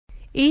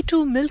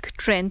A2 milk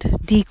trend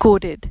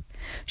decoded.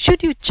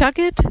 Should you chug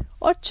it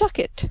or chuck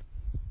it?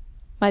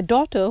 My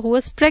daughter, who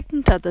was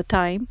pregnant at the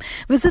time,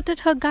 visited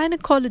her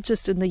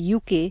gynecologist in the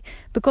UK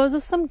because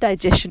of some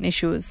digestion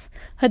issues.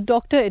 Her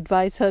doctor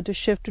advised her to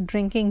shift to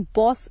drinking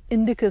Bos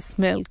Indicus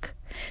milk,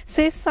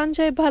 says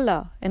Sanjay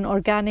Bhala, an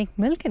organic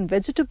milk and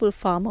vegetable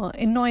farmer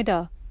in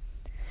Noida.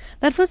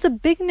 That was the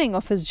beginning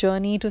of his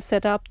journey to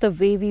set up the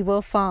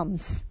Vayvivar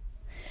Farms.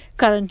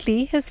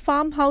 Currently, his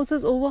farm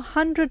houses over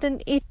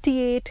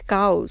 188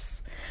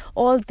 cows,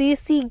 all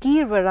Desi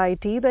Gir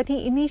variety that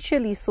he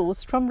initially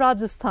sourced from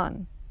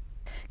Rajasthan.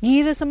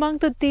 Gir is among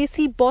the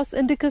Desi Bos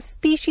Indicus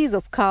species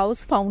of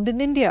cows found in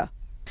India.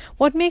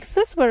 What makes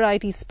this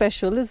variety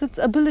special is its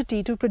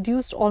ability to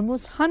produce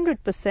almost 100%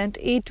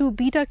 A2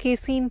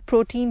 beta-casein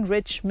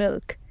protein-rich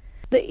milk.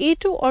 The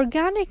A2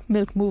 organic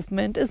milk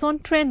movement is on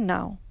trend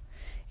now.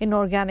 In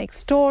organic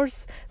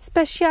stores,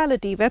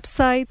 specialty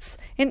websites,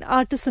 in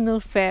artisanal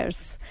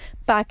fairs,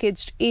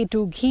 packaged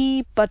A2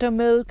 ghee,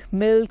 buttermilk,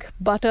 milk,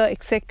 butter,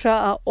 etc.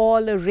 are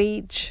all a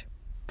rage.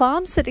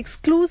 Farms that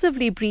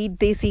exclusively breed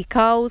Desi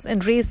cows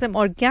and raise them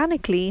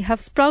organically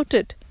have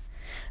sprouted.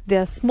 They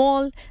are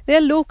small, they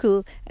are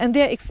local, and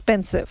they are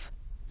expensive.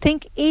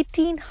 Think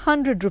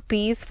 1800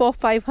 rupees for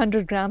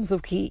 500 grams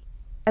of ghee.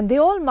 And they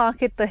all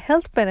market the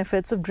health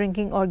benefits of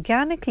drinking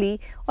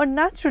organically or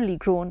naturally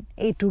grown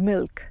A2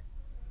 milk.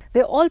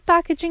 They're all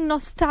packaging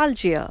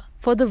nostalgia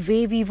for the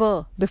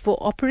Vayvivar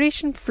before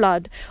Operation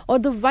Flood or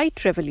the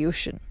White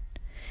Revolution.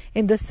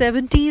 In the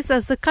 70s,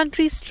 as the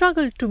country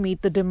struggled to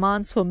meet the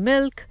demands for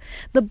milk,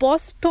 the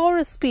Bos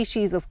Taurus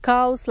species of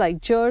cows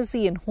like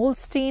Jersey and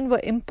Holstein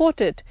were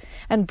imported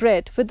and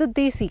bred with the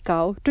Desi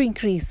cow to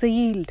increase the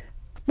yield.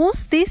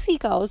 Most Desi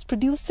cows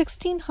produce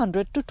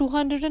 1600 to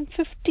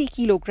 250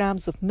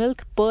 kilograms of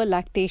milk per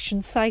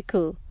lactation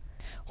cycle.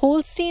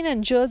 Holstein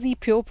and Jersey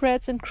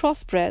purebreds and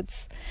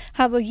crossbreds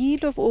have a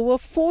yield of over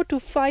 4 to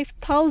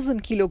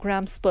 5,000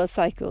 kilograms per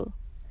cycle.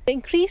 The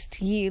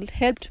increased yield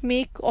helped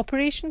make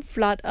Operation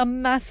Flood a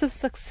massive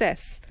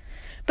success,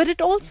 but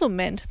it also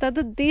meant that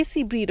the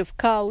Desi breed of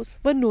cows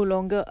were no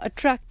longer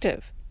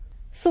attractive.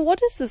 So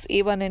what is this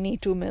A1 and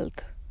A2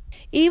 milk?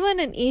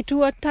 A1 and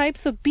A2 are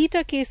types of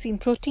beta-casein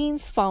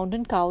proteins found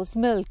in cow's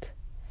milk.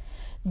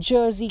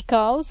 Jersey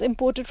cows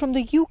imported from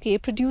the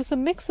UK produce a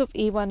mix of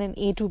A1 and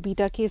A2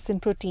 beta-casein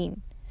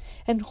protein,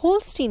 and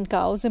Holstein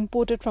cows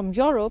imported from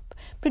Europe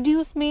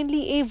produce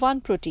mainly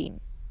A1 protein.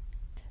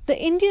 The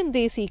Indian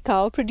Desi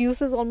cow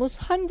produces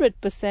almost 100%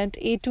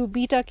 A2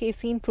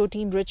 beta-casein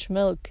protein-rich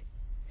milk.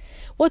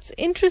 What's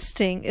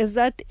interesting is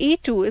that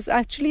A2 is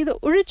actually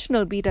the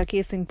original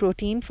beta-casein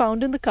protein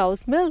found in the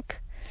cow's milk.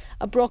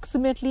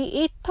 Approximately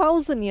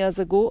 8,000 years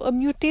ago, a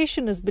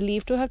mutation is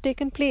believed to have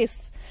taken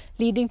place,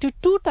 leading to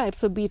two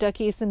types of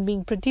beta-casein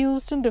being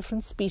produced in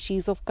different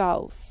species of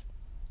cows.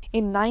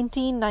 In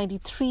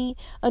 1993,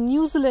 a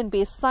New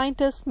Zealand-based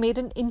scientist made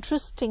an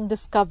interesting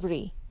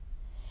discovery.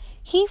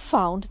 He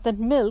found that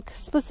milk,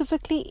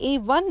 specifically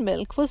A1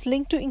 milk, was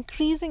linked to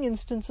increasing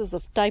instances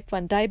of type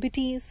 1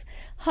 diabetes,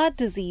 heart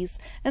disease,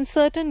 and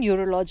certain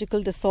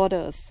neurological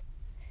disorders.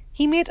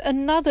 He made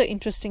another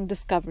interesting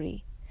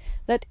discovery,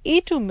 that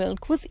A2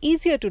 milk was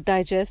easier to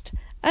digest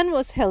and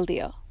was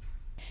healthier.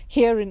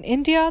 Here in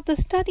India, the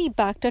study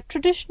backed at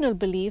traditional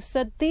beliefs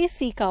that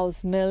Desi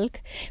cow's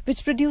milk,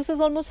 which produces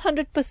almost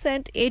 100%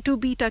 A2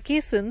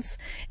 beta-caseins,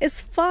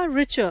 is far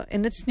richer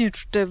in its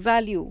nutritive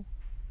value.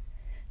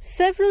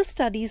 Several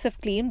studies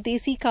have claimed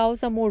Desi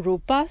cows are more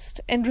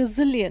robust and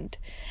resilient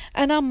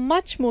and are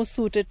much more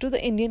suited to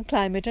the Indian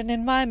climate and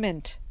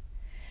environment.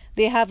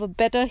 They have a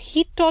better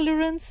heat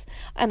tolerance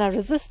and are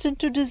resistant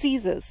to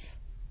diseases.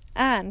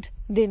 And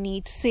they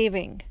need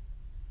saving.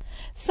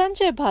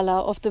 Sanjay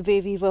Bhala of the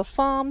Vayvivar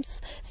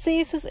Farms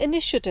says his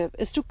initiative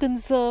is to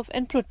conserve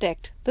and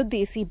protect the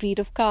Desi breed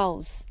of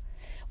cows.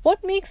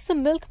 What makes the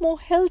milk more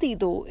healthy,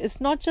 though, is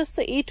not just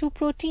the A2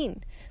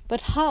 protein,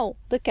 but how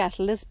the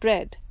cattle is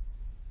bred.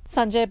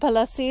 Sanjay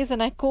Bhala says,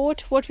 and I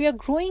quote, "What we are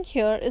growing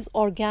here is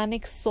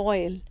organic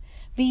soil.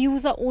 We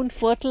use our own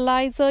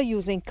fertilizer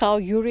using cow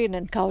urine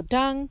and cow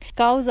dung.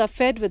 Cows are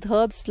fed with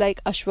herbs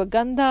like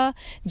ashwagandha,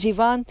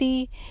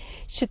 jivanti,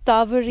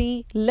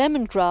 shatavari,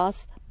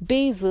 lemongrass,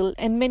 basil,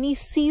 and many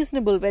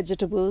seasonable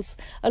vegetables,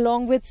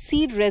 along with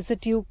seed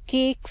residue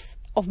cakes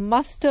of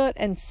mustard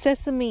and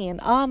sesame and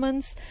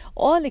almonds,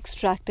 all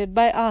extracted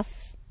by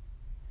us."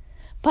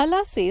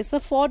 Bhala says the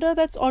fodder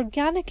that's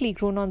organically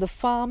grown on the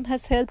farm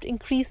has helped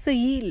increase the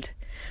yield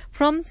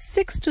from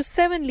 6 to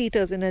 7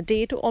 liters in a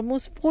day to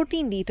almost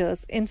 14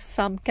 liters in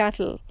some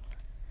cattle.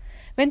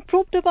 When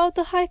probed about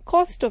the high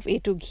cost of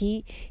A2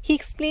 ghee, he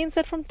explains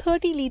that from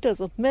 30 liters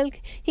of milk,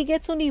 he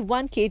gets only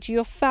 1 kg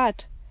of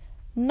fat.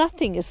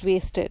 Nothing is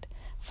wasted.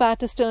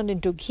 Fat is turned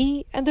into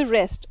ghee and the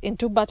rest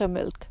into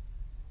buttermilk.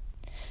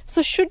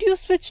 So should you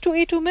switch to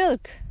A2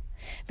 milk?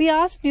 We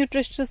asked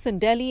nutritionists in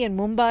Delhi and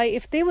Mumbai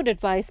if they would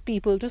advise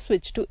people to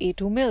switch to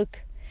A2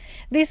 milk.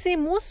 They say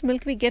most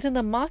milk we get in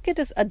the market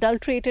is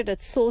adulterated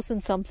at source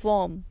in some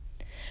form.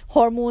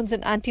 Hormones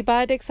and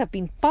antibiotics have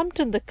been pumped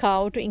in the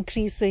cow to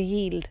increase the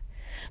yield.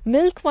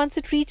 Milk, once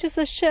it reaches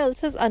the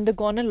shelves, has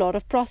undergone a lot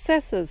of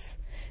processes.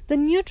 The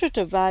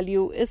nutritive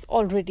value is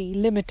already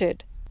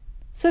limited.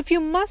 So if you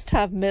must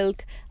have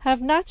milk,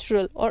 have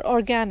natural or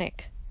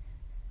organic.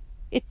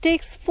 It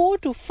takes 4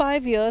 to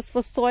 5 years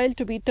for soil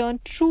to be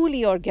turned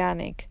truly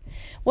organic.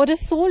 What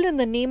is sold in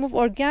the name of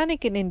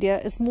organic in India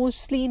is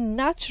mostly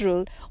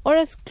natural or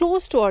as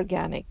close to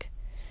organic.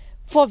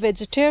 For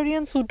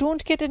vegetarians who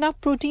don't get enough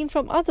protein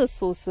from other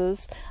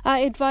sources, I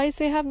advise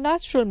they have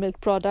natural milk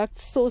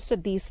products sourced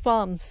at these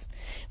farms.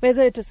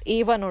 Whether it is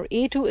A1 or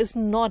A2 is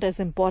not as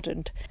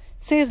important,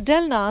 says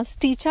Delnas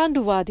T.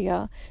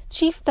 Chanduvadia,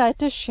 Chief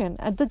Dietitian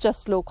at the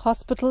Jaslok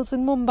Hospitals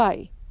in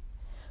Mumbai.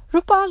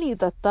 Rupali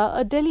Datta,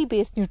 a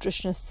Delhi-based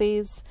nutritionist,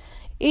 says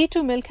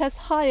A2 milk has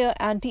higher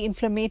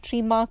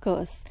anti-inflammatory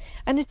markers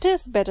and it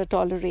is better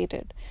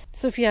tolerated.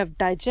 So if you have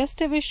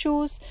digestive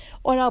issues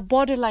or are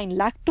borderline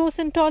lactose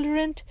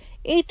intolerant,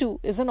 A2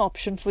 is an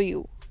option for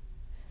you.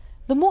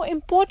 The more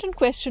important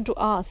question to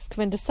ask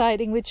when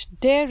deciding which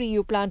dairy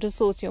you plan to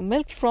source your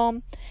milk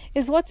from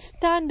is what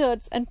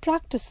standards and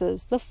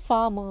practices the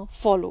farmer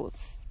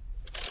follows.